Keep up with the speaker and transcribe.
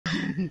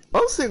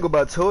I'm single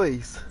by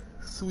choice,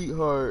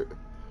 sweetheart.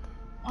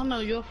 I know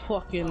you're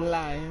fucking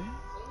lying.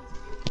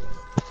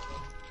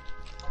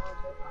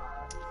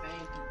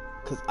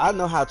 Cause I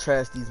know how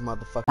trash these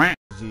motherfuckers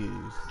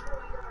use.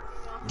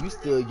 You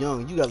still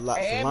young, you got lots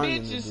of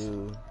learning to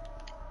do.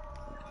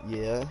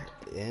 Yeah,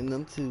 and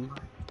them too.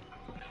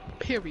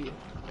 Period.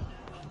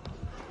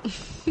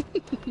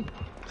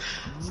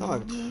 Sound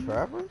like a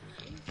trapper?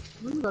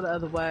 Let's go the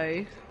other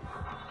way.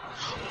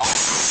 Oh,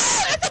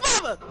 that's a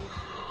Bubba!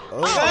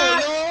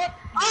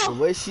 Oh,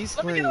 the way she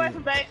screamed. Let me get away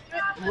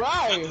from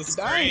Right,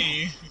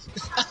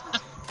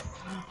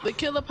 the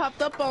killer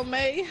popped up on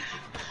me.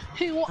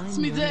 He wants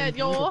me dead,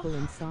 y'all.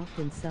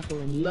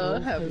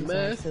 Lord have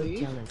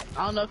mercy.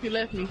 I don't know if he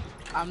left me.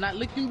 I'm not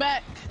looking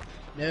back.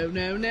 No.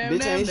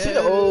 Bitch ain't shit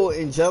old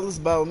and jealous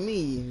about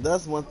me.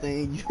 That's one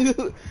thing.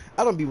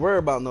 I don't be worried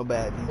about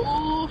nobody.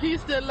 Ooh, he's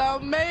still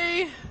on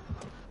me.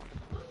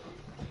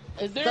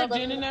 Is there a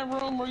gen in that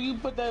room where you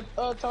put that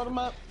totem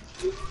up?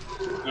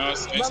 No,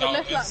 it's let's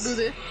not do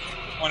this.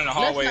 One in the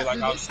hallway,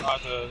 like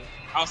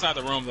outside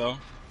the room though.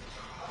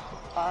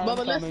 I'm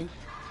coming.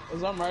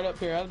 Cause I'm right up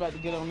here. I was about to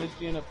get on this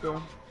gen up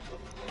here.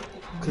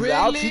 Cause really?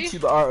 I'll teach you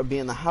the art of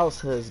being a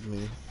house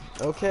husband.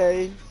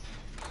 Okay?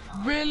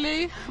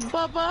 Really,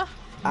 Bubba?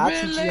 I'll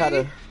teach you how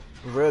to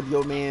rub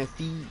your man's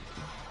feet,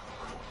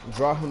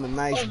 draw him a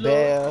nice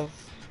bath,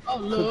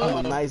 cook him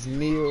a nice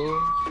meal.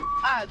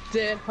 I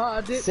did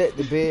hard it. Set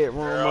the bedroom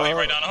up.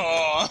 Right down the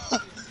hall.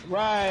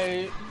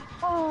 Right.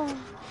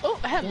 Oh,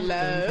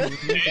 hello.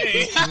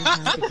 Hey.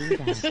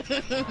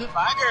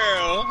 Bye,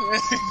 girl.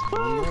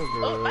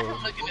 Oh, I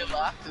am looking at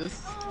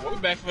Locus. We'll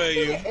be back for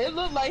you. It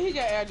looked like he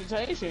got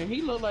agitation.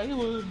 He looked like he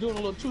was doing a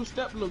little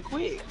two-step, a little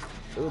quick.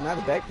 Ooh, not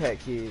a backpack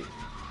kid.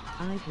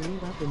 I grew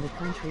up in the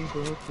country,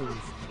 girl, please.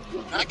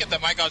 I get the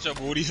mic out your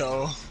booty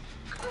hole.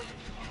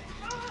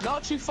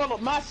 Not you full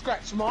of my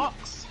scratch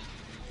marks.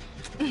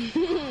 Is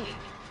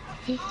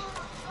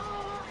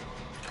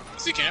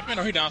he camping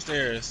or he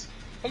downstairs?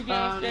 He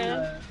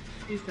downstairs.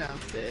 He's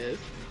downstairs.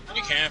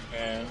 He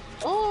camping.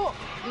 Oh,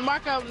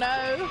 Marco,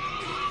 no.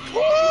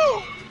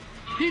 Woo!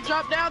 He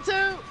dropped down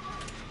too.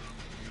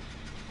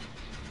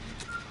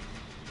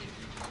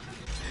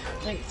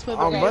 Thanks for the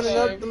I'm running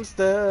up them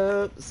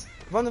steps,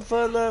 running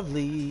for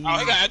lovely. Oh,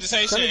 he got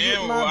agitation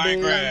and wine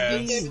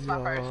grass.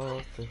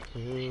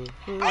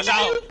 Watch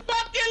out!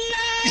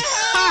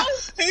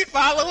 He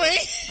following.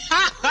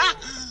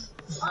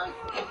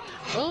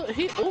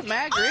 Oh,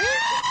 mad green.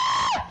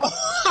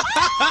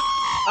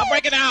 I'm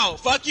breaking out.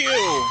 Fuck you.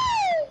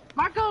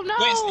 Marco, no.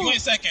 Wait a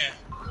second.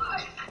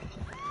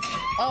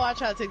 Oh, I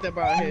tried to take that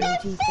broad head.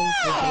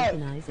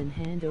 Eyes and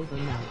hand over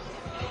mouth.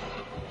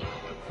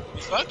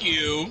 Fuck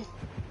you.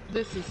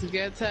 This is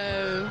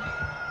ghetto.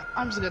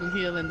 I'm just gonna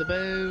heal in the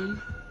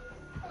bone.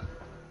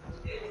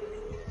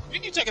 What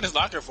are you checking this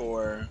locker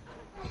for?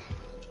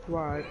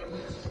 Right.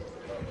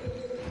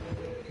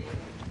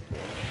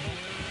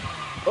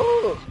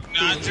 Oh,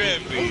 Not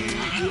drippy.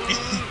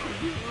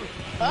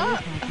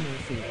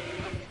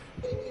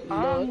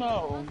 Oh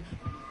no.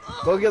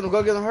 go get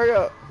him, hurry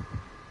up.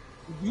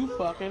 You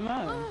fucking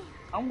lying.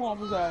 I'm going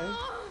for side.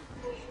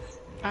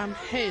 I'm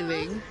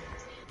hailing.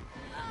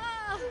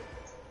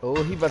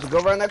 Oh, he about to go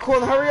around that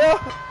corner, hurry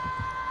up.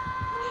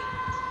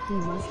 He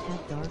must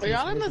have darkness. Are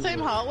y'all in the same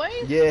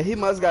hallway? Yeah, he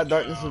must got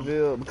darkness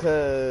revealed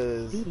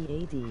because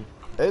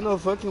ain't no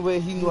fucking way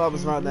he knew I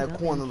was around that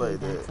corner like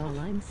that. That's all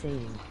I'm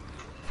saying.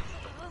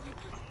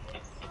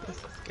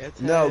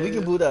 No, we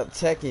can boot up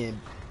Tekken.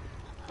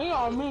 He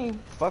on me.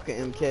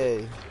 Fucking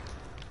MK.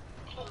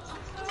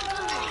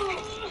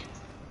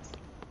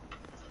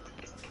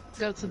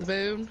 Go to the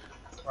boon.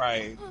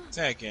 Right,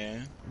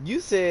 Tekken. You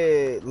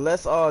said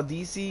let's all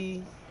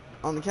DC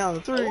on the count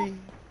of 3.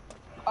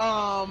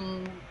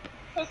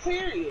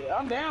 Period.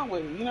 I'm down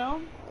with it, you know?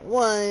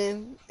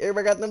 1.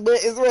 Everybody got them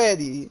buttons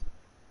ready.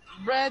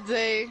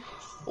 Ready.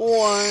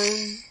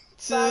 1,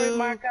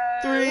 2,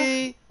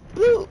 3.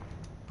 Bloop.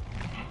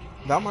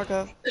 Down,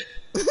 Marco.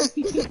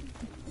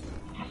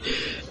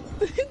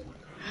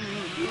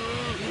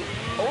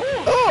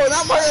 Oh,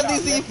 not Mario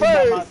DC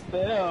first.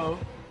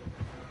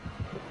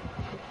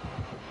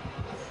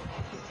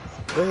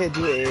 Go ahead,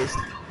 do it, Ace.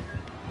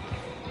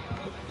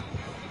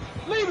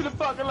 Leave me the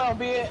fuck alone,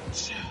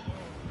 bitch.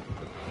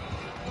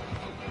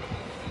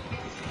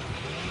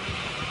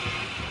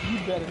 You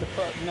better the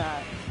fuck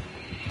not.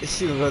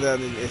 She gonna go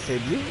down and say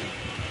blue?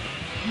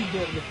 You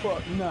better the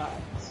fuck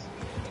not.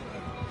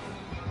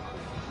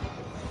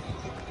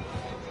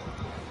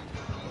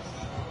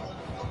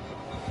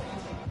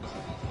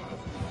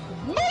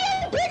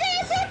 Move big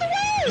ass out the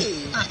way!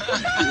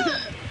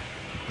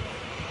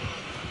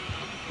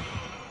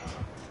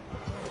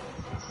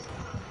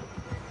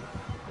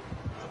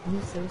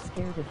 I'm so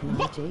scared of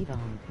my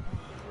Jadon.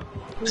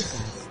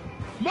 Please.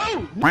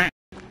 Move!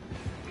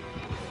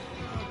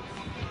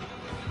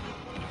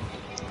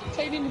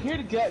 Can't even hear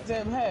the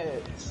goddamn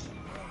heads.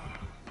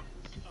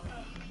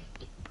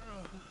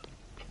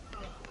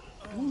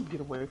 Ooh, get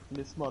away from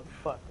this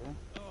motherfucker.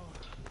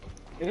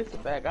 It's the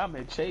fact I'm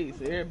in chase.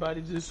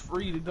 Everybody just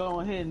free to go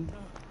ahead and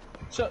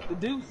Chuck the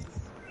deuce.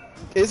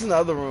 It's in the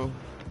other room.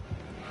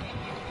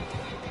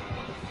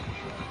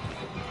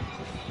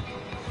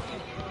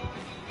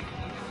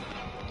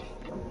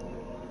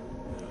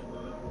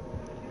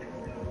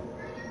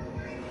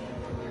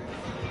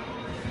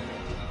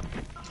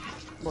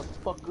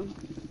 Motherfucker.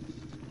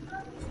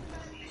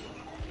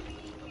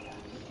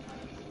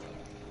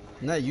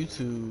 Not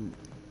YouTube.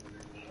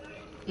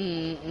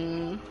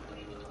 Mm-mm.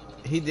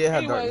 He did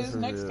have Anyways, darkness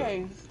next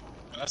revealed. case.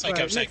 I think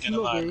kept shaking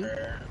the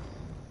library.